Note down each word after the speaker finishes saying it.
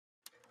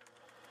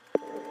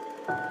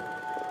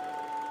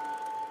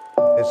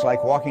It's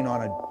like walking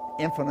on an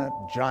infinite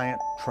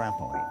giant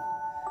trampoline.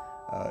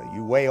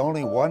 You weigh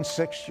only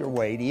 1/6 your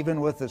weight,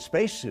 even with the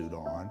spacesuit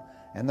on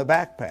and the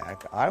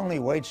backpack. I only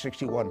weighed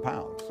 61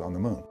 pounds on the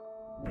moon.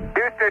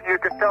 Houston, you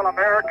can tell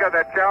America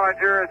that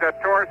Challenger is a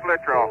Taurus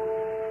Littrow.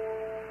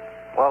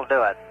 We'll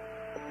do it.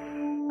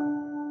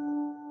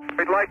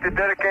 We'd like to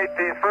dedicate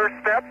the first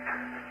steps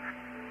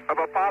of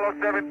Apollo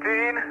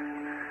 17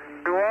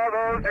 to all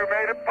those who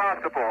made it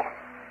possible.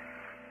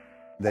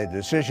 The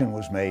decision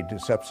was made to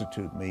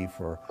substitute me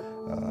for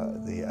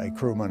a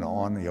crewman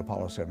on the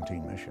Apollo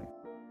 17 mission.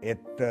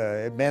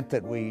 It meant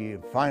that we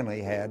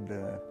finally had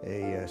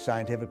a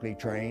scientifically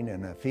trained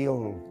and a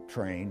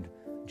field-trained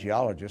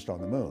geologist on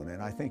the moon,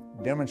 and I think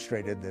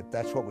demonstrated that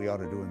that's what we ought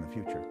to do in the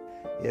future.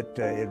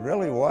 It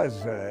really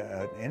was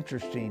an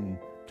interesting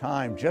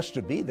time just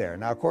to be there.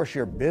 Now, of course,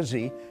 you're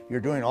busy,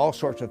 you're doing all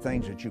sorts of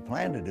things that you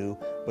plan to do,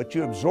 but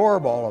you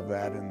absorb all of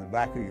that in the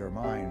back of your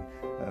mind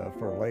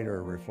for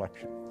later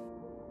reflection.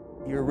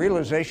 Your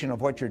realization of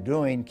what you're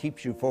doing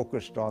keeps you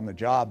focused on the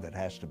job that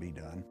has to be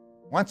done.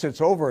 Once it's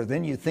over,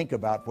 then you think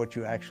about what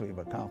you actually have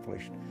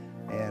accomplished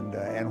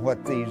and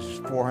what these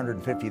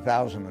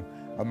 450,000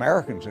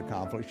 Americans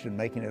accomplished in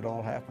making it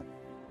all happen.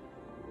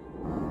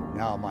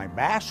 Now, my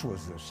mass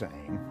was the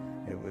same.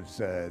 It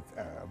was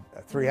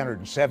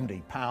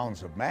 370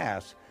 pounds of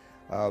mass,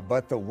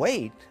 but the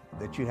weight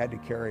that you had to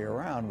carry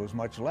around was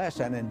much less,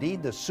 and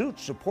indeed the suit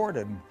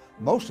supported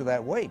most of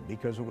that weight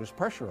because it was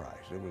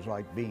pressurized. It was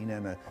like being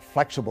in a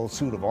flexible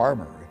suit of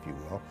armor, if you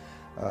will,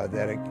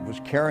 that it was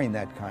carrying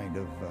that kind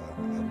of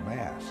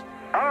mass.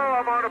 Oh,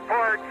 I'm on a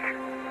porch.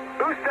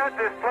 Who said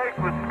this place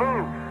was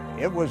smooth?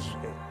 It was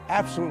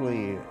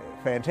absolutely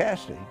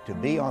fantastic to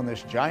be on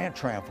this giant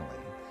trampoline.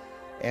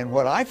 And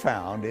what I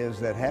found is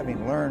that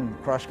having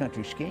learned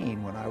cross-country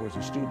skiing when I was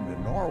a student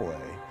in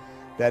Norway,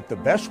 that the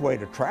best way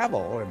to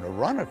travel and to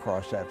run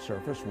across that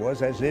surface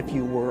was as if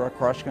you were a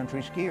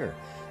cross-country skier,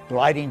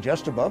 gliding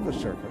just above the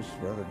surface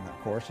rather than, of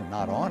course, and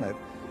not on it,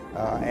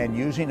 and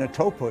using a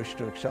toe push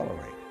to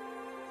accelerate.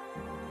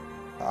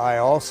 I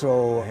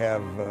also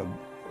have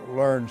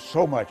learned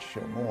so much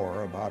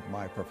more about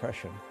my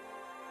profession,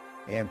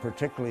 and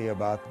particularly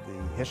about the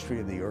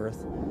history of the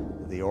Earth,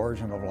 the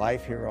origin of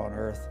life here on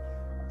Earth,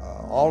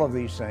 all of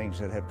these things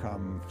that have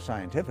come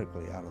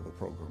scientifically out of the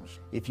programs.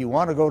 If you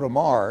want to go to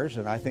Mars,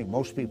 and I think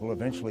most people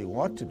eventually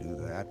want to do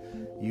that,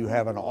 you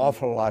have an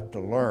awful lot to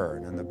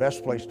learn, and the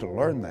best place to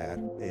learn that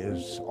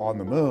is on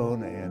the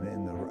moon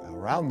and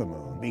around the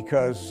moon,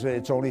 because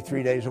it's only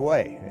 3 days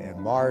away, and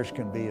Mars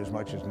can be as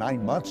much as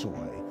 9 months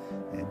away.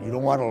 And you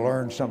don't want to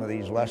learn some of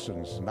these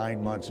lessons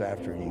 9 months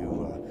after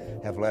you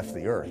have left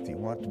the Earth. You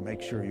want to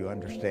make sure you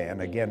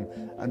understand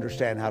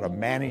how to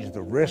manage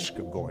the risk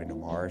of going to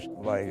Mars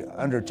by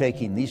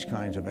undertaking these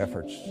kinds of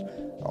efforts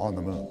on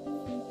the moon.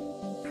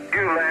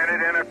 You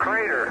landed in a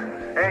crater.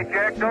 Hey,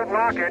 Jack, don't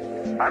lock it.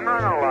 I'm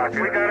not gonna lock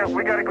it.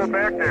 We gotta go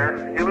back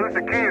there. You lose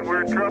the key and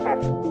we're in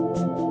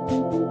trouble.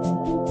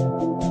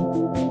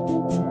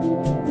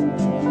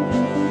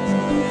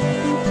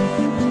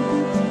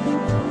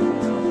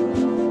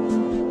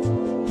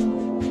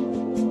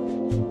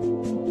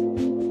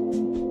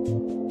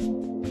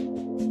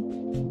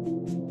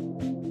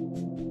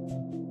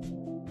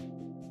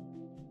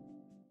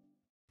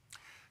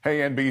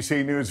 Hey,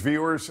 NBC News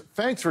viewers,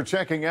 thanks for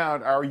checking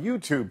out our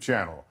YouTube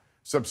channel.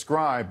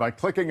 Subscribe by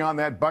clicking on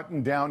that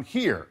button down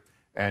here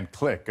and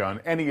click on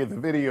any of the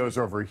videos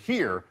over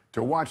here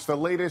to watch the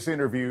latest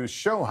interviews,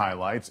 show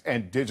highlights,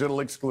 and digital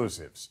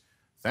exclusives.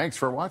 Thanks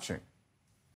for watching.